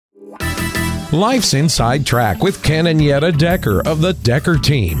Life's Inside Track with Ken and Yetta Decker of the Decker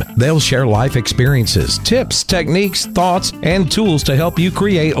team. They'll share life experiences, tips, techniques, thoughts, and tools to help you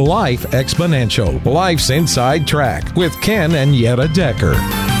create life exponential. Life's Inside Track with Ken and Yetta Decker.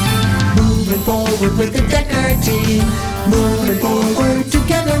 Moving forward with the Decker team. Moving forward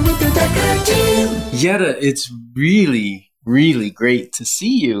together with the Decker team. Yetta, it's really, really great to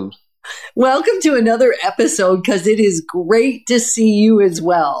see you. Welcome to another episode, because it is great to see you as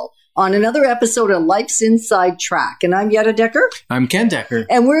well on another episode of Life's Inside Track. And I'm Yetta Decker. I'm Ken Decker.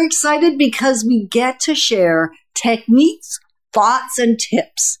 And we're excited because we get to share techniques, thoughts, and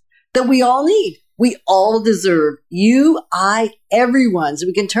tips that we all need. We all deserve. You, I, everyone. So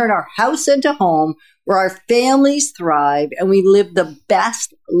we can turn our house into home where our families thrive and we live the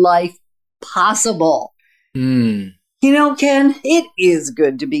best life possible. You know, Ken, it is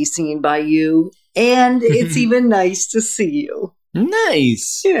good to be seen by you. And it's even nice to see you.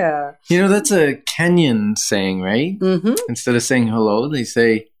 Nice. Yeah. You know, that's a Kenyan saying, right? Mm-hmm. Instead of saying hello, they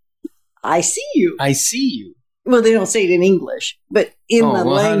say, I see you. I see you. Well, they don't say it in English, but in the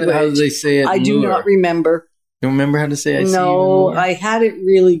language. How do they say it? I do not remember. You don't remember how to say I see you? No, I had it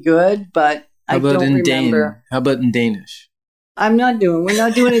really good, but I don't remember. How about in Danish? We're not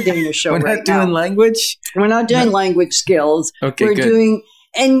doing a Danish show right now. We're not doing language? We're not doing language skills. Okay, We're good. doing,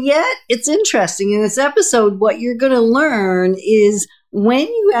 and yet it's interesting in this episode, what you're going to learn is when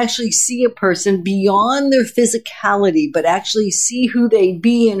you actually see a person beyond their physicality, but actually see who they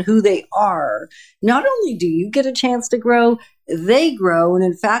be and who they are, not only do you get a chance to grow, they grow. And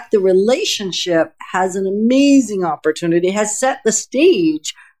in fact, the relationship has an amazing opportunity, has set the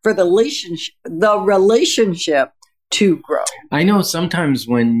stage for the relationship to grow. I know sometimes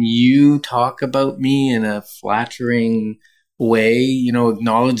when you talk about me in a flattering way, you know,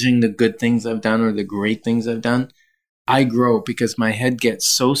 acknowledging the good things I've done or the great things I've done, I grow because my head gets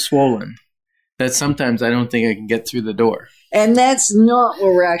so swollen that sometimes I don't think I can get through the door. And that's not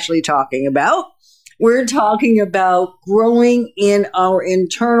what we're actually talking about. We're talking about growing in our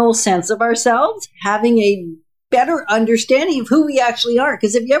internal sense of ourselves, having a better understanding of who we actually are.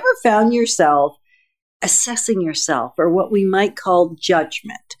 Because have you ever found yourself assessing yourself, or what we might call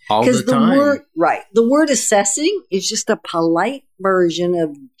judgment? All the time. The word assessing is just a polite version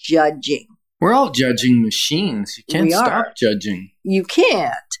of judging. We're all judging machines. You can't stop judging. You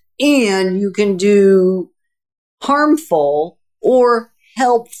can't. And you can do harmful or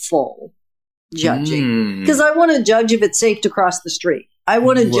helpful judging. Because I want to judge if it's safe to cross the street. I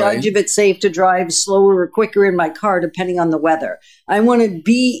want to judge if it's safe to drive slower or quicker in my car, depending on the weather. I want to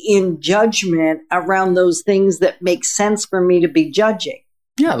be in judgment around those things that make sense for me to be judging.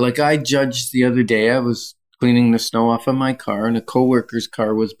 Yeah, like I judged the other day. I was cleaning the snow off of my car, and a coworker's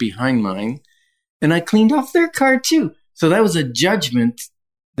car was behind mine. And I cleaned off their car too. So that was a judgment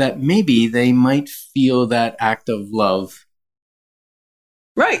that maybe they might feel that act of love.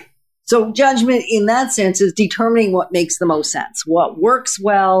 Right. So judgment in that sense is determining what makes the most sense, what works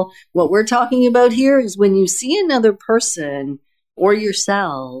well. What we're talking about here is when you see another person or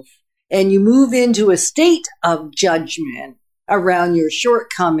yourself and you move into a state of judgment around your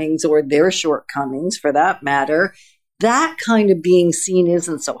shortcomings or their shortcomings for that matter, that kind of being seen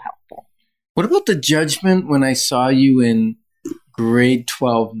isn't so helpful. What about the judgment when I saw you in grade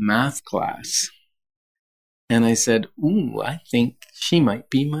 12 math class? And I said, ooh, I think she might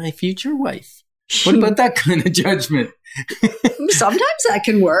be my future wife. What about that kind of judgment? Sometimes that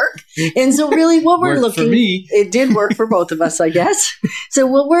can work. And so really what we're looking for, it did work for both of us, I guess. So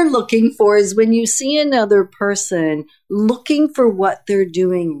what we're looking for is when you see another person looking for what they're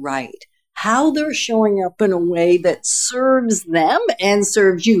doing right, how they're showing up in a way that serves them and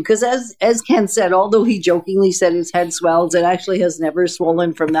serves you. Because as Ken said, although he jokingly said his head swells, it actually has never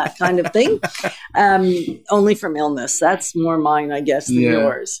swollen from that kind of thing. Only from illness. That's more mine, I guess, than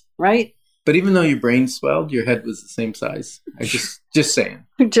yours, right? But even though your brain swelled, your head was the same size. I just saying.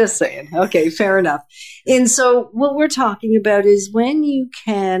 Just saying. Okay, fair enough. And so what we're talking about is when you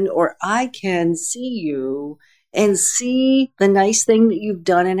can, or I can see you and see the nice thing that you've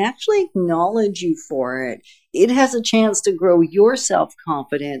done and actually acknowledge you for it, it has a chance to grow your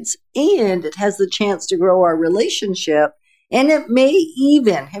self-confidence, and it has the chance to grow our relationship. And it may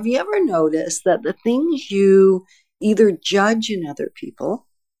even, have you ever noticed that the things you either judge in other people,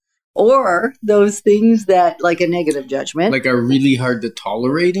 or those things that, like a negative judgment, like are really hard to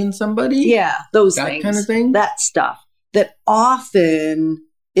tolerate in somebody? Yeah, those that things. Kind of thing? That stuff. That often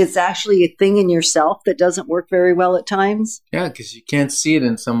it's actually a thing in yourself that doesn't work very well at times. Yeah, because you can't see it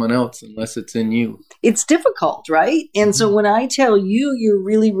in someone else unless it's in you. It's difficult, right? And so when I tell you you're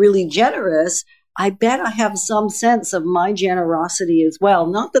really, really generous, I bet I have some sense of my generosity as well.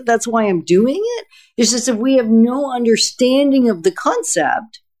 Not that that's why I'm doing it. It's just if we have no understanding of the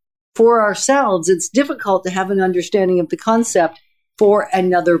concept for ourselves, it's difficult to have an understanding of the concept for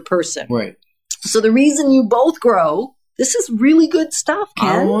another person. Right. So the reason you both grow, this is really good stuff, Ken.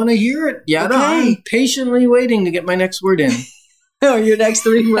 I want to hear it. Yeah, Okay. I'm patiently waiting to get my next word in. Oh, your next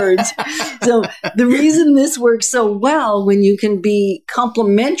 3 words. So the reason this works so well when you can be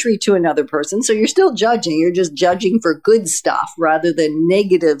complimentary to another person, so you're still judging, you're just judging for good stuff rather than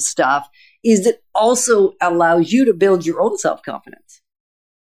negative stuff, is it also allows you to build your own self-confidence.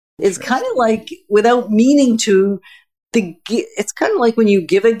 It's kind of like, without meaning to, it's kind of like when you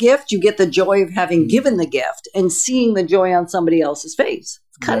give a gift, you get the joy of having given the gift and seeing the joy on somebody else's face.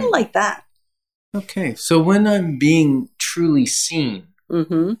 It's kind of Right. like that. Okay, so when I'm being truly seen,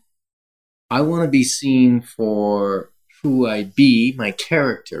 Mm-hmm. I want to be seen for who I be, my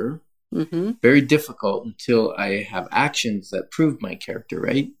character. Mm-hmm. Very difficult until I have actions that prove my character,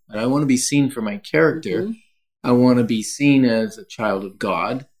 right? But I want to be seen for my character. Mhm. I want to be seen as a child of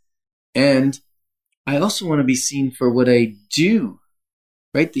God. And I also want to be seen for what I do,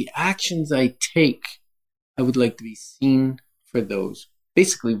 right? The actions I take, I would like to be seen for those.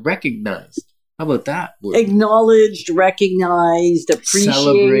 Basically recognized. How about that word? Acknowledged, recognized, appreciated,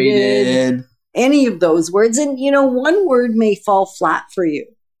 Celebrated. any of those words. And, one word may fall flat for you.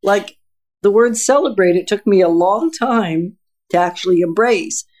 Like the word celebrate, it took me a long time to actually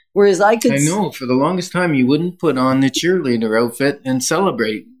embrace. Whereas I could... I know, for the longest time, you wouldn't put on the cheerleader outfit and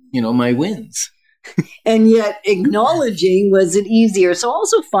celebrate, my wins. And yet acknowledging was it easier. So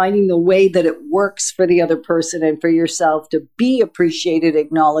also finding the way that it works for the other person and for yourself to be appreciated,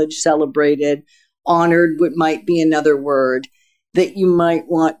 acknowledged, celebrated, honored, what might be another word that you might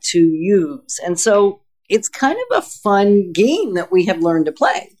want to use. And so it's kind of a fun game that we have learned to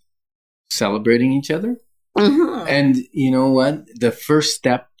play. Celebrating each other. Mm-hmm. And you know what? The first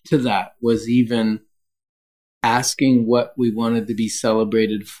step to that was even asking what we wanted to be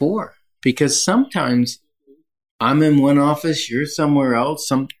celebrated for. Because sometimes I'm in one office, you're somewhere else,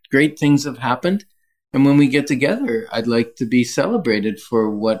 some great things have happened. And when we get together, I'd like to be celebrated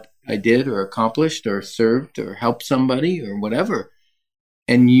for what I did or accomplished or served or helped somebody or whatever.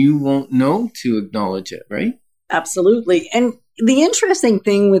 And you won't know to acknowledge it, right? Absolutely. And the interesting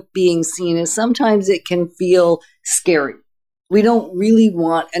thing with being seen is sometimes it can feel scary. We don't really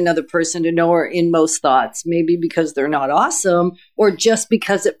want another person to know our inmost thoughts, maybe because they're not awesome or just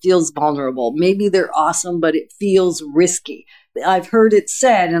because it feels vulnerable. Maybe they're awesome, but it feels risky. I've heard it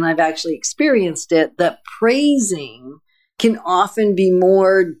said, and I've actually experienced it, that praising can often be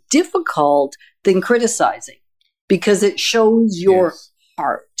more difficult than criticizing because it shows your Yes.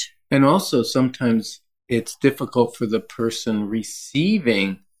 heart. And also sometimes it's difficult for the person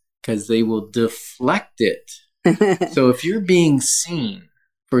receiving because they will deflect it. So if you're being seen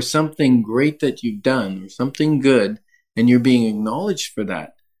for something great that you've done or something good and you're being acknowledged for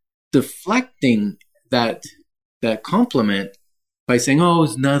that, deflecting that compliment by saying, oh,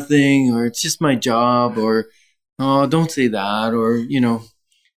 it's nothing, or it's just my job, or oh, don't say that, or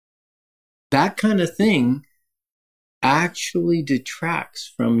that kind of thing actually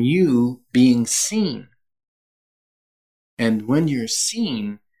detracts from you being seen. And when you're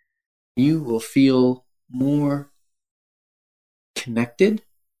seen, you will feel more connected,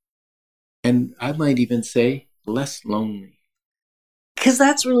 and I might even say less lonely. Because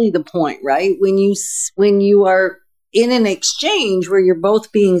that's really the point, right? When you are in an exchange where you're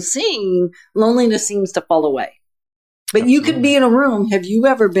both being seen, loneliness seems to fall away. But you could be in a room. Have you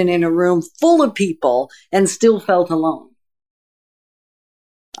ever been in a room full of people and still felt alone?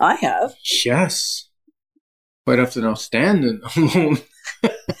 I have. Yes. Quite often I'll stand alone.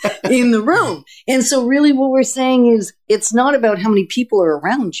 In the room. And so really what we're saying is it's not about how many people are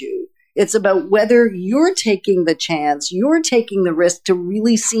around you. It's about whether you're taking the chance, you're taking the risk to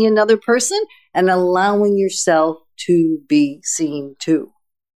really see another person and allowing yourself to be seen too.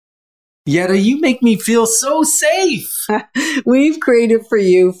 Yetta, you make me feel so safe. We've created for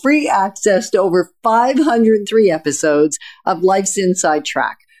you free access to over 503 episodes of Life's Inside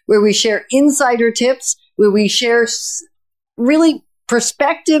Track, where we share insider tips, where we share really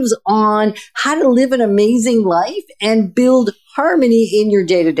perspectives on how to live an amazing life and build harmony in your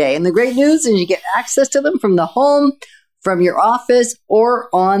day-to-day. And the great news is you get access to them from the home, from your office, or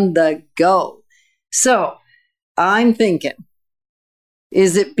on the go. So I'm thinking,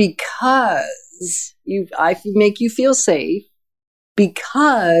 is it because I make you feel safe,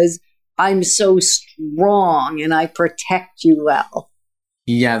 because I'm so strong and I protect you well?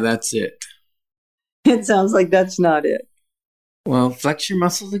 Yeah, that's it. It sounds like that's not it. Well, flex your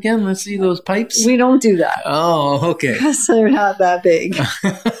muscles again. Let's see those pipes. We don't do that Oh, okay. because they're not that big.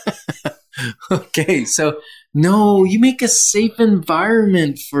 Okay, so no, you make a safe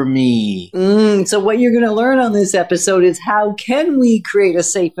environment for me. So what you're going to learn on this episode is how can we create a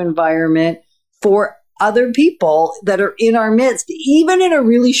safe environment for other people that are in our midst, even in a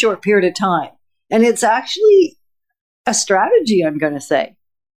really short period of time. And it's actually a strategy, I'm going to say.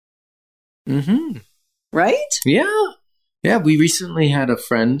 Mm-hmm. Right? Yeah. Yeah, we recently had a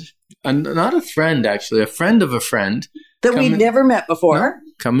friend, not a friend actually, a friend of a friend. That we'd never met before.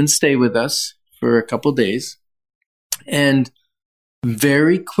 Come and stay with us for a couple days. And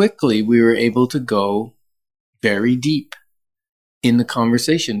very quickly, we were able to go very deep in the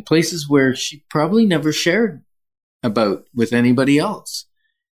conversation, places where she probably never shared about with anybody else.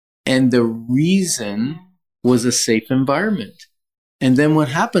 And the reason was a safe environment. And then what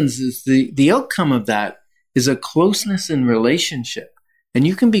happens is the outcome of that is a closeness in relationship. And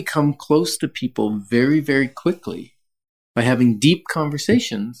you can become close to people very, very quickly by having deep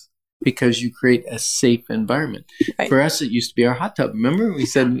conversations because you create a safe environment. Right. For us, it used to be our hot tub. Remember? We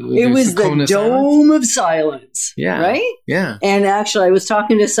said it was the dome of silence. Yeah. Right? Yeah. And actually, I was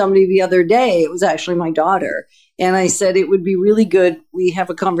talking to somebody the other day. It was actually my daughter. And I said, it would be really good. We have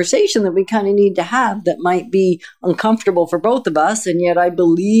a conversation that we kind of need to have that might be uncomfortable for both of us. And yet I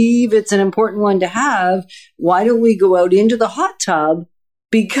believe it's an important one to have. Why don't we go out into the hot tub?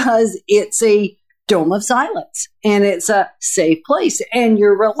 Because it's a dome of silence and it's a safe place and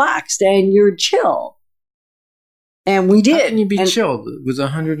you're relaxed and you're chill. And we did. How can you be chilled? It was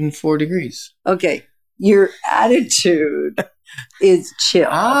 104 degrees. Okay. Your attitude is chill.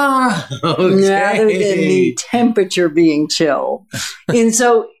 Okay. Rather than the temperature being chill. And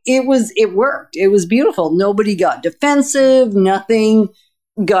so it worked. It was beautiful. Nobody got defensive. Nothing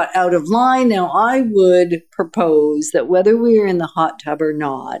got out of line. Now, I would propose that whether we're in the hot tub or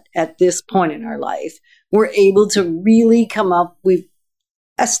not, at this point in our life, we're able to really come up, we've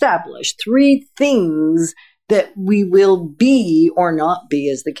established 3 things that we will be or not be,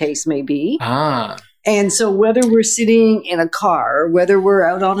 as the case may be. And so whether we're sitting in a car, whether we're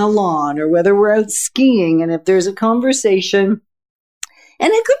out on a lawn, or whether we're out skiing, and if there's a conversation,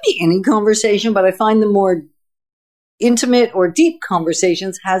 and it could be any conversation, but I find the more intimate or deep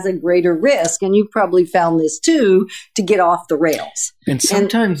conversations has a greater risk, and you've probably found this too, to get off the rails. And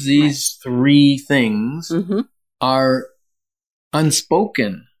sometimes these 3 things are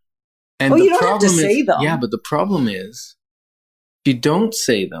unspoken. And you don't have to say them. Yeah, but the problem is, if you don't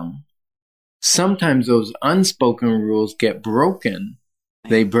say them, sometimes those unspoken rules get broken.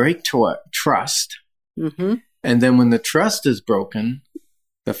 They break trust. And then when the trust is broken,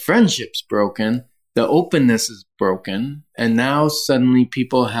 the friendship's broken, the openness is broken, and now suddenly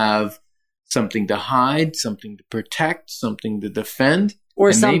people have something to hide, something to protect, something to defend.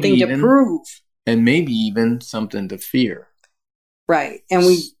 Or something to prove. And maybe even something to fear. Right. And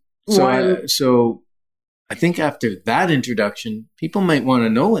So I think after that introduction, people might want to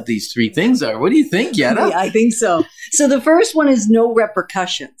know what these 3 things are. What do you think, Yetta? Yeah, I think so. So the first one is no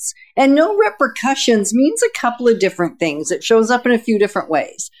repercussions. And no repercussions means a couple of different things. It shows up in a few different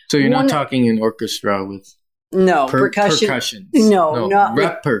ways. So you're not talking an orchestra with percussion. percussions. No, not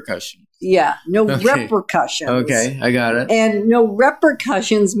repercussions. Yeah, no repercussions. Okay, I got it. And no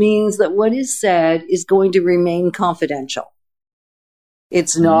repercussions means that what is said is going to remain confidential.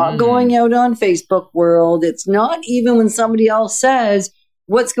 It's not going out on Facebook world. It's not even when somebody else says,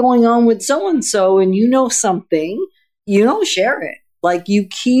 what's going on with so-and-so, and you know something, you don't share it. Like, you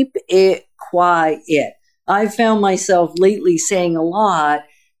keep it quiet. I've found myself lately saying a lot,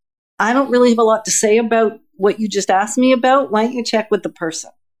 I don't really have a lot to say about what you just asked me about. Why don't you check with the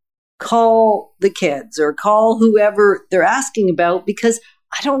person? Call the kids or call whoever they're asking about, because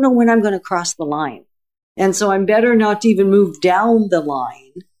I don't know when I'm going to cross the line. And so I'm better not to even move down the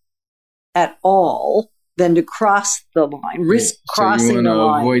line at all than to cross the line, risk crossing the line. So you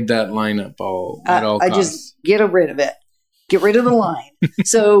want to avoid that lineup at all costs. I just get rid of it. Get rid of the line.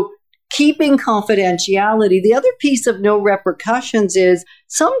 So keeping confidentiality. The other piece of no repercussions is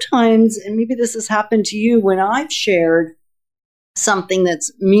sometimes, and maybe this has happened to you, when I've shared something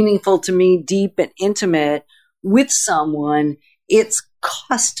that's meaningful to me, deep and intimate with someone, it's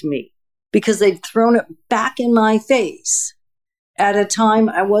cost me. Because they've thrown it back in my face at a time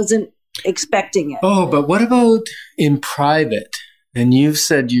I wasn't expecting it. Oh, but what about in private? And you've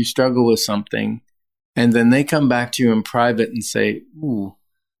said you struggle with something, and then they come back to you in private and say, ooh,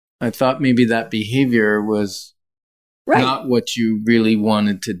 I thought maybe that behavior was not what you really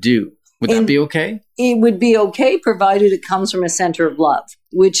wanted to do. Would that be okay? It would be okay, provided it comes from a center of love,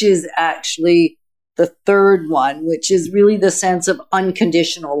 which is actually the third one, which is really the sense of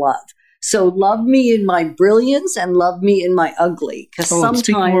unconditional love. So love me in my brilliance and love me in my ugly. Because sometimes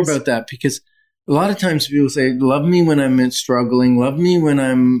speak more about that, because a lot of times people say, love me when I'm struggling, love me when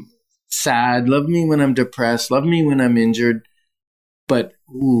I'm sad, love me when I'm depressed, love me when I'm injured. But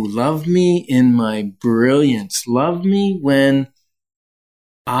love me in my brilliance. Love me when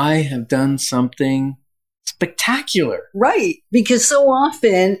I have done something spectacular. Right. Because so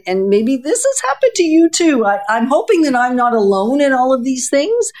often, and maybe this has happened to you too, I'm hoping that I'm not alone in all of these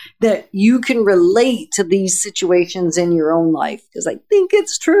things, that you can relate to these situations in your own life. Because I think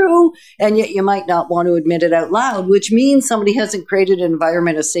it's true, and yet you might not want to admit it out loud, which means somebody hasn't created an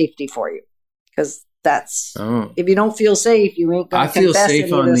environment of safety for you. Because that's, if you don't feel safe, you ain't going to confess any of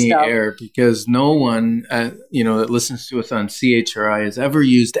this stuff. I feel safe on the air because no one, that listens to us on CHRI has ever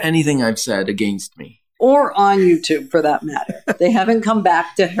used anything I've said against me. Or on YouTube, for that matter. They haven't come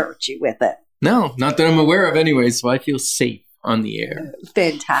back to hurt you with it. No, not that I'm aware of anyway, so I feel safe on the air.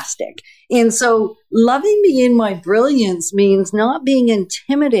 Fantastic. And so loving me in my brilliance means not being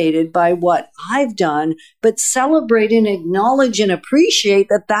intimidated by what I've done, but celebrate and acknowledge and appreciate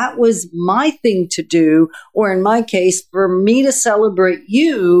that that was my thing to do, or in my case, for me to celebrate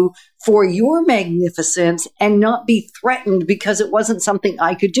you for your magnificence and not be threatened because it wasn't something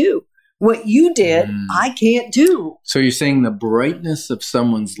I could do. What you did, I can't do. So you're saying the brightness of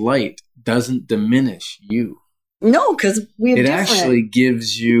someone's light doesn't diminish you? No, because we have it different. Actually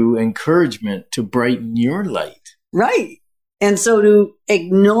gives you encouragement to brighten your light. Right. And so to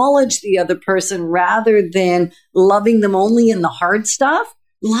acknowledge the other person rather than loving them only in the hard stuff,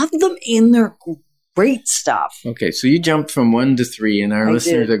 love them in their great stuff. Okay, so you jumped from 1 to 3, and our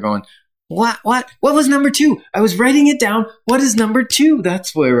listeners are going, What was number 2? I was writing it down. What is number 2?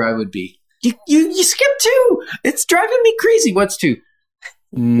 That's where I would be. You skipped 2. It's driving me crazy. What's 2?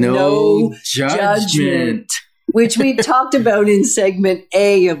 No judgment. Which we've talked about in segment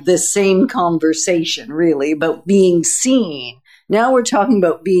A of this same conversation, really, about being seen. Now we're talking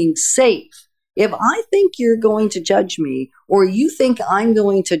about being safe. If I think you're going to judge me, or you think I'm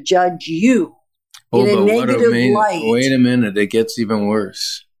going to judge you in a negative light. Wait a minute. It gets even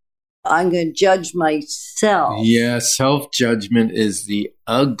worse. I'm going to judge myself. Yeah, self-judgment is the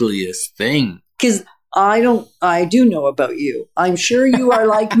ugliest thing. Because I do know about you. I'm sure you are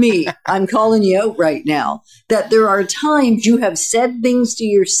like me. I'm calling you out right now. That there are times you have said things to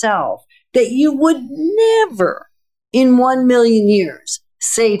yourself that you would never in 1 million years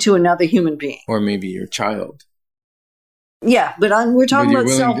say to another human being. Or maybe your child. Yeah, but we're talking about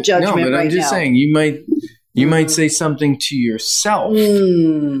self-judgment right now. No, but I'm just saying, you might say something to yourself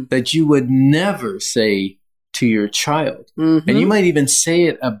that you would never say to your child. Mm-hmm. And you might even say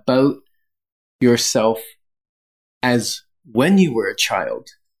it about yourself as when you were a child,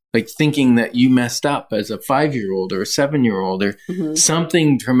 like thinking that you messed up as a 5-year-old or a 7-year-old or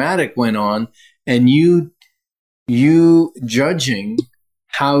something traumatic went on, and you judging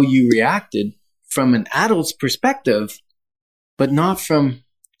how you reacted from an adult's perspective, but not from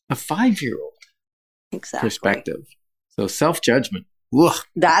a 5-year-old. Exactly. Perspective. So self-judgment.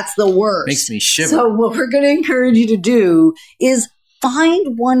 That's the worst. Makes me shiver. So what we're going to encourage you to do is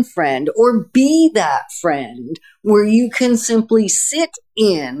find one friend or be that friend where you can simply sit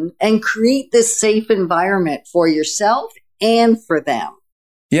in and create this safe environment for yourself and for them.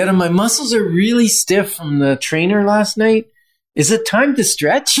 Yeah, my muscles are really stiff from the trainer last night. Is it time to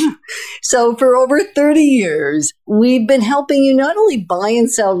stretch? So for over 30 years, we've been helping you not only buy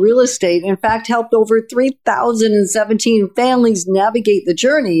and sell real estate, in fact, helped over 3,017 families navigate the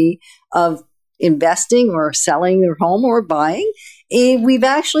journey of investing or selling their home or buying. And we've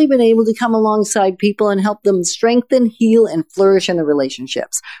actually been able to come alongside people and help them strengthen, heal, and flourish in their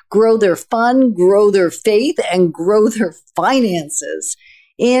relationships, grow their fun, grow their faith, and grow their finances.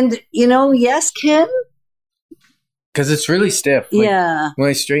 And, yes, Ken? Because it's really stiff. Yeah. When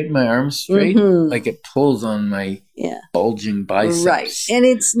I straighten my arms straight, like it pulls on my bulging biceps. Right. And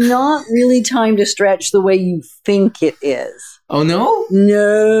it's not really time to stretch the way you think it is. Oh, no?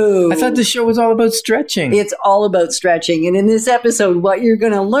 No. I thought the show was all about stretching. It's all about stretching. And in this episode, what you're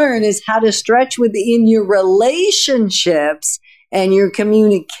going to learn is how to stretch within your relationships and your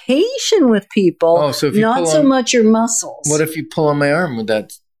communication with people, not so much your muscles. What if you pull on my arm? Would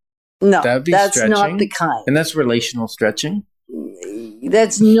that... No, that's stretching? Not the kind. And that's relational stretching?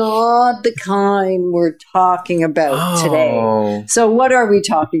 That's not the kind we're talking about today. So what are we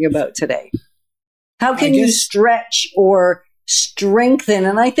talking about today? How can you stretch or strengthen?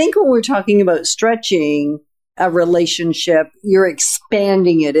 And I think when we're talking about stretching a relationship, you're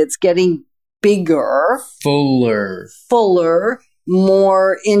expanding it. It's getting bigger. Fuller.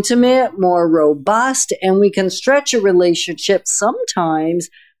 more intimate, more robust, and we can stretch a relationship sometimes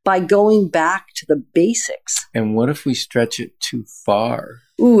by going back to the basics. And what if we stretch it too far?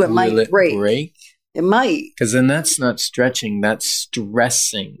 Ooh, it Will might it break. It might. Because then that's not stretching, that's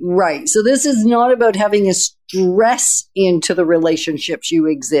stressing. Right. So this is not about having a stress into the relationships you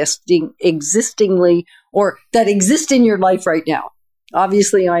existingly or that exist in your life right now.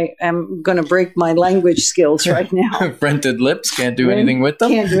 Obviously, I am going to break my language skills right now. Rented lips, can't do anything with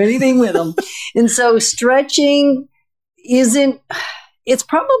them. Can't do anything with them. And so stretching it's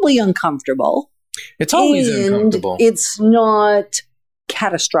probably uncomfortable. It's always and uncomfortable. It's not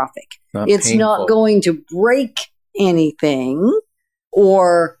catastrophic. It's painful. not going to break anything.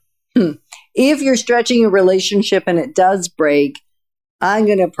 Or if you're stretching a relationship and it does break, I'm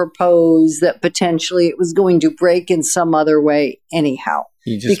going to propose that potentially it was going to break in some other way anyhow.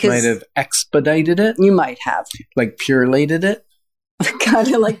 You just might have expedited it? You might have. Like purelated it?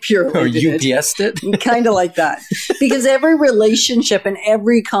 Kind of like pure. Or UPS'd it? Kind of like that. Because every relationship and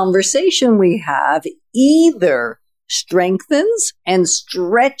every conversation we have either strengthens and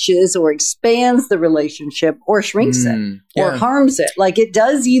stretches or expands the relationship or shrinks it or harms it. Like it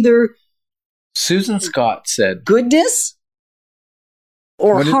does either Susan Scott said goodness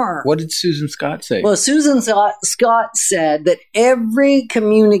or harm. What did Susan Scott say? Well, Susan Scott said that every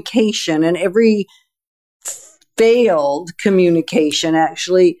communication and every failed communication,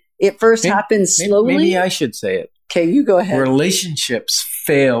 actually, it first happens slowly. Maybe I should say it. Okay, you go ahead. Relationships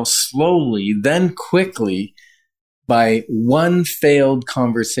fail slowly, then quickly by one failed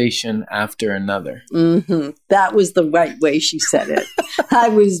conversation after another. Mm-hmm. That was the right way she said it. I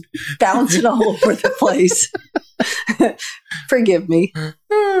was bouncing all over the place. Forgive me.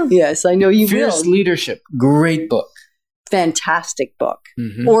 Yes, I know you Fierce will. Leadership, great book. Fantastic book.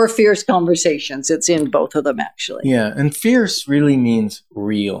 Mm-hmm. Or Fierce Conversations. It's in both of them, actually. Yeah, and fierce really means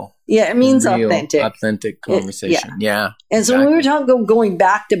real. Yeah, it means Real, authentic. Authentic conversation. Yeah. And so when we were talking going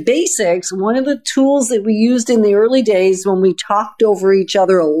back to basics, one of the tools that we used in the early days when we talked over each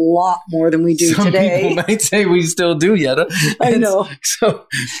other a lot more than we do today. Some people might say we still do, Yetta. I know. So,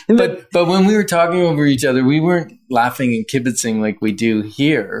 but when we were talking over each other, we weren't laughing and kibitzing like we do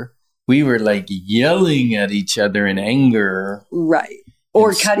here. We were like yelling at each other in anger. Right.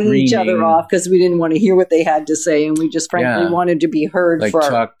 Or cutting each other off because we didn't want to hear what they had to say, and we just frankly wanted to be heard. Like for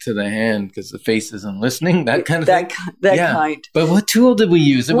chalk to the hand because the face isn't listening. That kind of thing. That kind. But what tool did we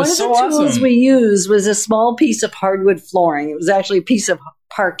use? It was so awesome. One of the tools we used was a small piece of hardwood flooring. It was actually a piece of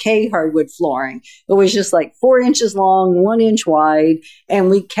parquet hardwood flooring. It was just like 4 inches long, 1 inch wide, and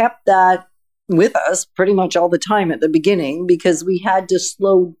we kept that with us pretty much all the time at the beginning because we had to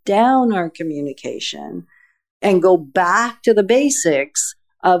slow down our communication and go back to the basics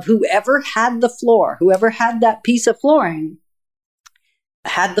of whoever had the floor, whoever had that piece of flooring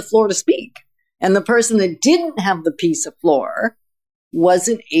had the floor to speak. And the person that didn't have the piece of floor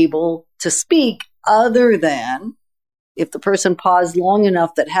wasn't able to speak other than if the person paused long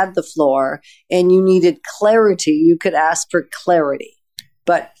enough that had the floor and you needed clarity, you could ask for clarity.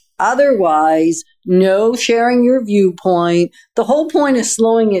 But otherwise, no sharing your viewpoint. The whole point of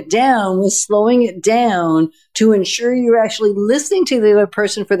slowing it down was slowing it down to ensure you're actually listening to the other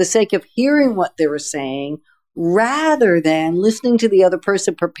person for the sake of hearing what they were saying, rather than listening to the other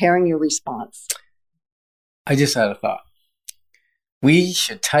person preparing your response. I just had a thought. We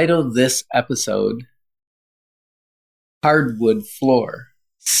should title this episode Hardwood Floor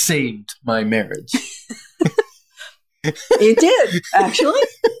Saved My Marriage. It did, actually.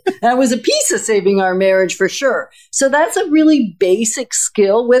 That was a piece of saving our marriage for sure. So that's a really basic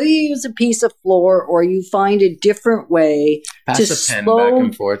skill, whether you use a piece of floor or you find a different way Pass to a pen slow, back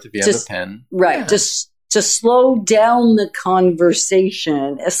and forth if you have a pen. Right. Yeah. To slow down the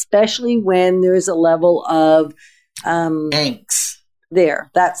conversation, especially when there's a level of angst. There,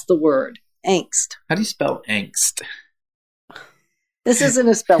 that's the word. Angst. How do you spell angst? This isn't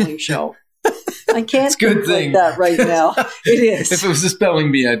a spelling show. I can't It's a good think thing. like that right now. It is. If it was a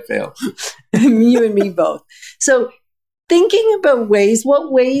spelling bee, I'd fail. You and me both. So thinking about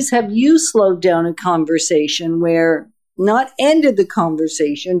what ways have you slowed down a conversation where not ended the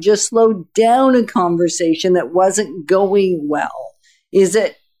conversation, just slowed down a conversation that wasn't going well?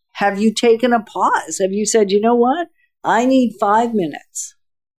 Have you taken a pause? Have you said, you know what? I need 5 minutes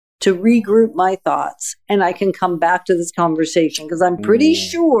to regroup my thoughts and I can come back to this conversation because I'm pretty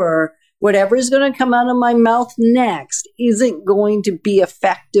sure whatever is going to come out of my mouth next isn't going to be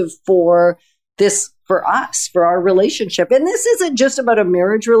effective for us, for our relationship. And this isn't just about a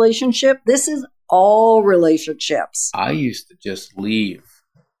marriage relationship. This is all relationships. I used to just leave.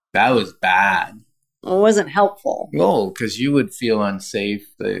 That was bad. It wasn't helpful. Oh, because you would feel unsafe.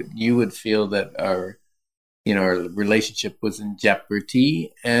 That you would feel that our relationship was in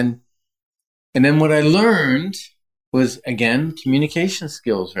jeopardy. And then what I learned was, again, communication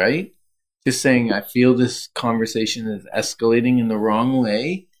skills, right? Just saying, I feel this conversation is escalating in the wrong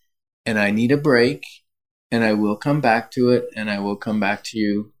way, and I need a break, and I will come back to it, and I will come back to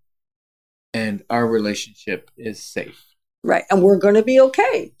you, and our relationship is safe. Right. And we're going to be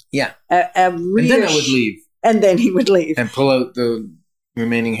okay. Yeah. And then I would leave. And then he would leave. And pull out the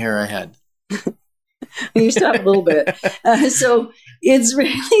remaining hair I had. We used to have a little bit. So it's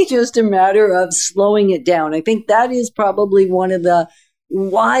really just a matter of slowing it down. I think that is probably one of the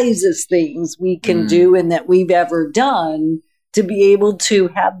wisest things we can do and that we've ever done to be able to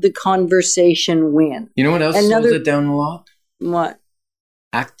have the conversation win. You know what else slows it down a lot? What?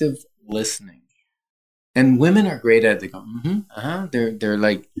 Active listening. And women are great at it. They go, They're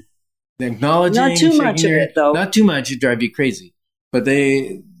like, they're acknowledging. Not too much of it, though. Not too much. It drive you crazy. But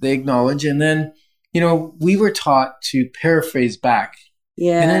they acknowledge. And then, we were taught to paraphrase back.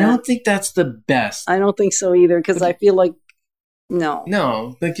 Yeah. And I don't think that's the best. I don't think so either, because I feel like, no.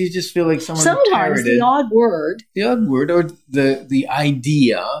 No, like you just feel like someone sometimes parroted the odd word or the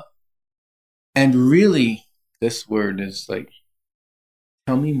idea, and really this word is like,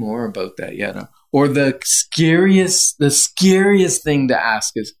 tell me more about that, Yetta. Or the scariest thing to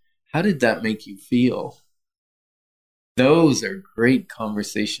ask is, how did that make you feel? Those are great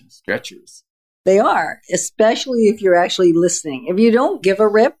conversation stretchers. They are, especially if you're actually listening. If you don't give a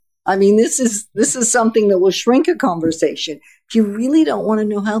rip, I mean, this is something that will shrink a conversation. If you really don't want to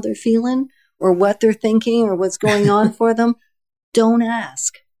know how they're feeling or what they're thinking or what's going on for them, don't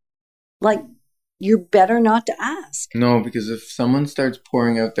ask. Like, you're better not to ask. No, because if someone starts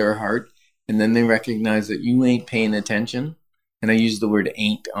pouring out their heart and then they recognize that you ain't paying attention, and I use the word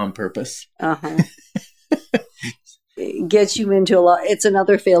ain't on purpose. It gets you into a lot. It's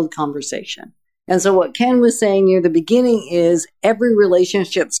another failed conversation. And so what Ken was saying near the beginning is every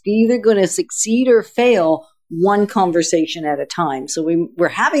relationship's either going to succeed or fail one conversation at a time. So we're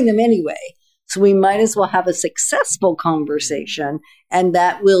having them anyway. So we might as well have a successful conversation, and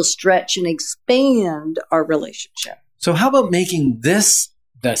that will stretch and expand our relationship. So how about making this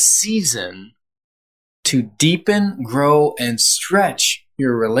the season to deepen, grow, and stretch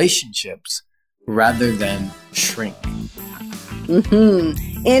your relationships rather than shrink?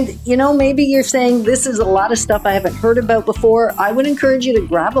 And, maybe you're saying this is a lot of stuff I haven't heard about before. I would encourage you to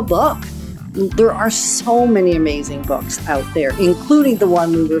grab a book. There are so many amazing books out there, including the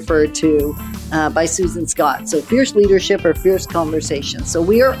one we referred to by Susan Scott. So Fierce Leadership or Fierce Conversation. So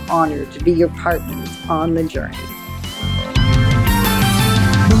we are honored to be your partners on the journey.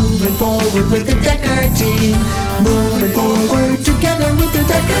 Moving forward with the Decker team. Moving forward together with the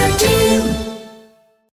Decker team.